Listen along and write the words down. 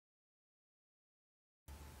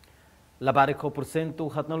Labarik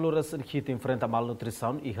pursentu hat naluras hit enfrenta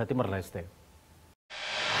malnutrisaun e Timor Leste.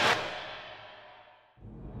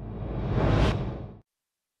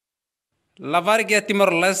 Labarik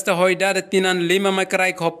Timor Leste hoidade tinan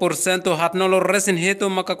 5% hat naluras hito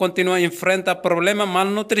maka continua enfrenta problema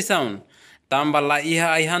malnutrisaun. Tambah la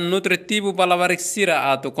ihan nutritivo para Labarik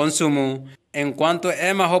sira atau consumo. Enquanto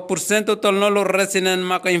ema 1% tolnolo resinen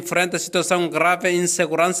maka enfrenta situação grave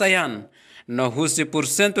insegurança ihan. No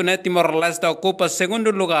 11% ne Timor Leste ocupa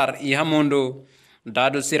segundo lugar ihan mundo.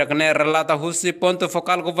 Dados sirakne relata husi ponto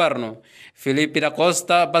focal governo. Felipe da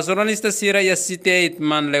Costa, jornalista sira ya TVE-T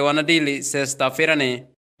man lewanadili sexta-feira ne.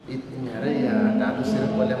 Dados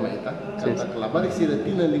sirak wala maita. Kanta Labarik sira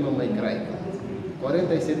tina 5 mai krai.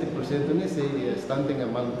 47% ne se estão tendo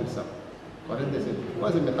malnutrição. 47,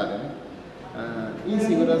 quase metade, né?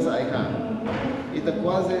 Insegurança aí cá. Está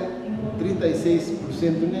quase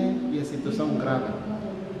 36% né? E a situação grave.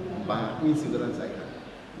 Bah, insegurança aí cá.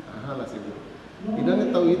 Lá seguro. E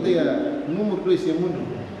daí tahu itu ya número 2 yang mundo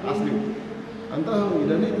asli. Antara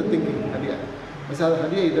idane itu tinggi hadiah. Masalah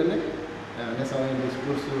hadiah idane, nessa hora do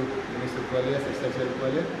esforço ministro Kualia, secretário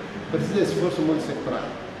Kualia, precisa esforço multissetorial.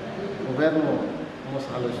 O governo vamos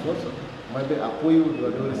ao esforço, mas de apoio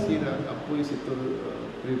doadores sira, apoio setor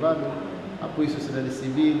privado, apoio sociedade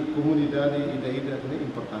civil, comunidade e daí é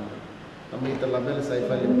importante. Também está lá bela sai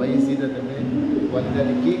para o país ida também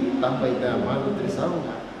qualidade que também da malnutrição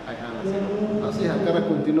aí assim a cara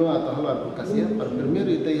continua a falar advocacia para primeiro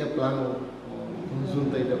ideia plano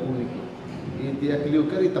conjunto ida único e dia que eu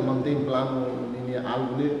quero também mantém plano ini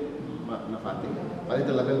algo na fábrica para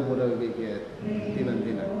itu lá bela muda que é tinan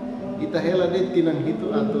Ita hela de tinang itu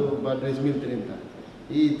atau pada 2030.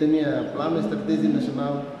 E tinha plano estratégia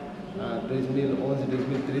nasional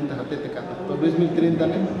 2011-2030 até tekata. Então 2030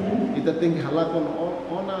 né, ita tem que halar com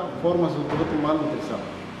ona forma de malnutrição.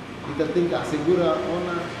 Ita tem que assegurar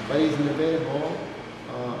ona país nebe ho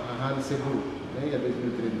ahan seguro, né, ya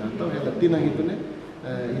 2030. Então hela tinang itu né,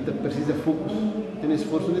 ita precisa fokus. Tem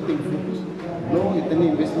esforço né, tem fokus. Não, ita tem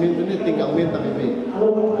investimento né, tem que aumentar bem.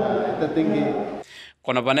 Ita tem que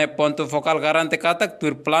Konabane ponto focal garante katak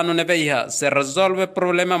tur plano neve iha se resolve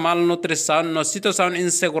problema malnutrição no situação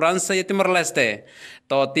insegurança e Timor Leste.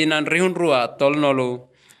 To tinan rihun rua tol nolu.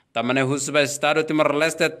 Tamane husba estado Timor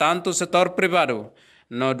Leste tanto setor privado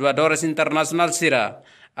no doadores internacional sira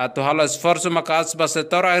atau halo esforço makas ba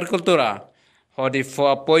setor agricultura. Hodi fo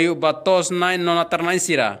apoio batos nai non aternai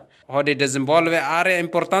sira. Hodi desenvolve área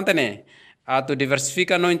importante ne. Atau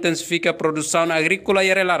diversifica no intensifica produção agrícola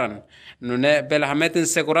e relaran. Nune bela hametin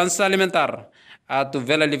segurança alimentar. Atau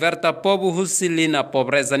vela liberta povo husilina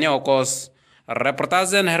pobreza neocos.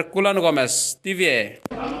 Reportagem Herculano Gomes, TVE.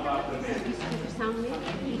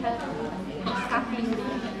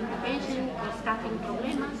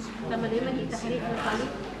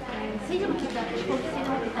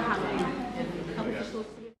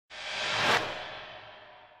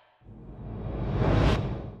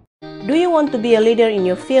 Do you want to be a leader in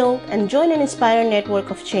your field and join an inspiring network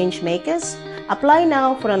of change makers? Apply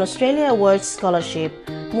now for an Australia Awards scholarship.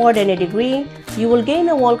 More than a degree, you will gain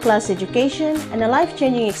a world-class education and a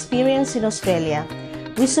life-changing experience in Australia.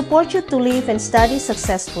 We support you to live and study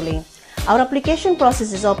successfully. Our application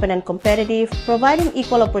process is open and competitive, providing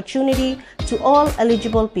equal opportunity to all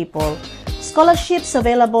eligible people. Scholarships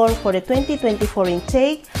available for the 2024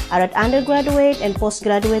 intake are at undergraduate and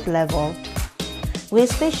postgraduate level. We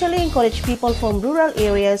especially encourage people from rural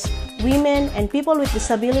areas, women, and people with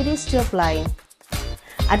disabilities to apply.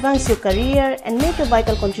 Advance your career and make a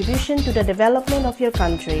vital contribution to the development of your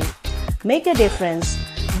country. Make a difference.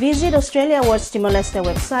 Visit Australia Awards Timor Leste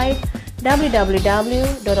website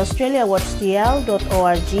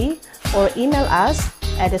www.australiaawardstl.org or email us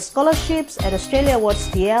at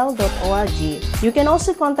scholarships@australiaawardstl.org. You can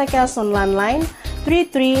also contact us on landline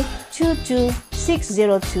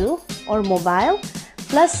 3322602 or mobile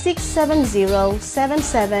 +670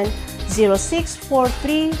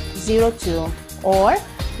 77064302 or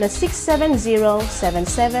 +670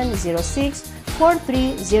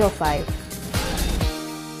 77064305.